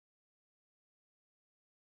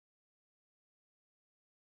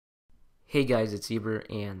Hey guys, it's Eber,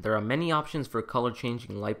 and there are many options for color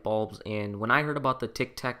changing light bulbs, and when I heard about the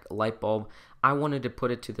TikTeck light bulb, I wanted to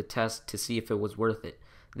put it to the test to see if it was worth it.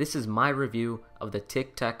 This is my review of the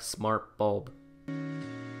TikTeck Smart Bulb.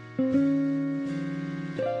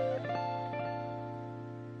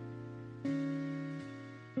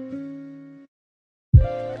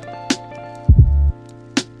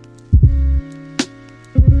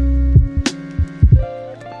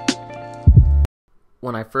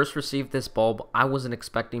 When I first received this bulb, I wasn't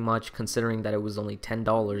expecting much considering that it was only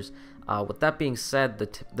 $10. With that being said,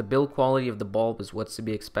 the build quality of the bulb is what's to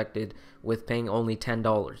be expected with paying only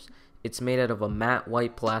 $10. It's made out of a matte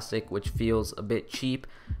white plastic, which feels a bit cheap,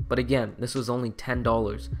 but again, this was only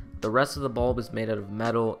 $10. The rest of the bulb is made out of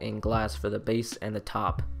metal and glass for the base and the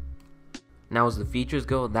top. Now as the features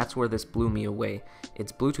go, that's where this blew me away.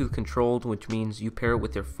 It's Bluetooth controlled, which means you pair it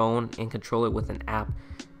with your phone and control it with an app.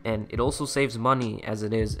 And it also saves money as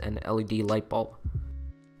it is an LED light bulb.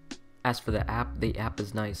 As for the app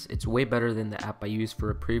is nice. It's way better than the app I used for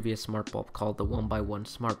a previous smart bulb called the 1x1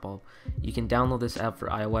 Smart Bulb. You can download this app for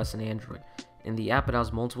iOS and Android. In the app, it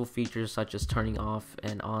has multiple features such as turning off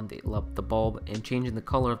and on the bulb and changing the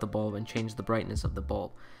color of the bulb and change the brightness of the bulb.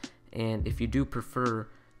 And if you do prefer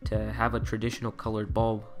to have a traditional colored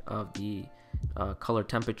bulb of the color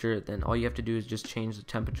temperature, then all you have to do is just change the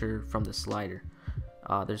temperature from the slider.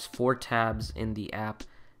 There's 4 tabs in the app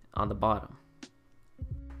on the bottom.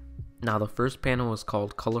 Now the first panel is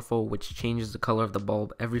called Colorful, which changes the color of the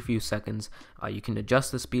bulb every few seconds. You can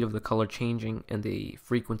adjust the speed of the color changing in the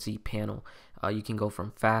frequency panel. You can go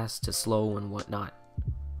from fast to slow and whatnot.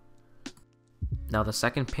 Now the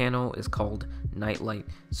second panel is called Night Light,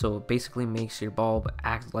 so it basically makes your bulb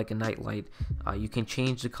act like a night light. You can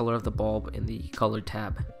change the color of the bulb in the color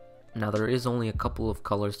tab. Now there is only a couple of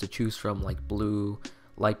colors to choose from, like blue,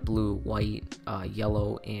 light blue, white,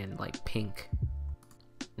 yellow, and like pink.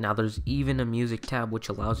 Now there's even a music tab which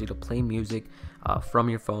allows you to play music from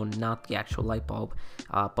your phone, not the actual light bulb.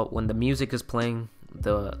 But when the music is playing,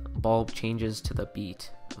 the bulb changes to the beat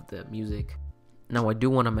of the music. Now I do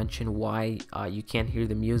want to mention why you can't hear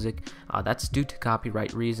the music. That's due to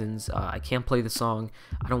copyright reasons. I can't play the song.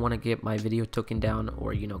 I don't want to get my video taken down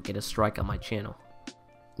or get a strike on my channel.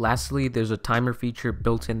 Lastly, there's a timer feature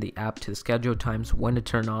built in the app to schedule times when to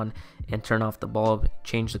turn on and turn off the bulb,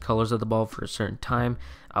 change the colors of the bulb for a certain time.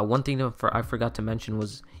 One thing I forgot to mention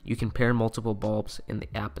was you can pair multiple bulbs in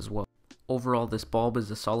the app as well. Overall, this bulb is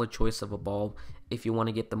a solid choice of a bulb if you want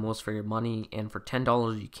to get the most for your money, and for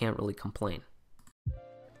 $10 you can't really complain.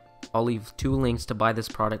 I'll leave 2 links to buy this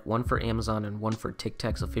product, one for Amazon and one for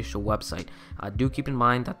TikTek's official website. Do keep in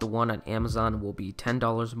mind that the one on Amazon will be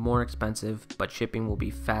 $10 more expensive, but shipping will be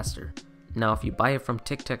faster. Now if you buy it from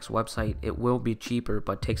TikTek's website, it will be cheaper,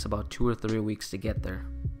 but takes about 2 or 3 weeks to get there.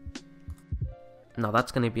 Now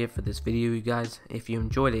that's going to be it for this video, you guys. If you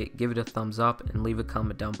enjoyed it, give it a thumbs up and leave a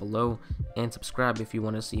comment down below, and subscribe if you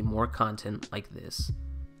want to see more content like this.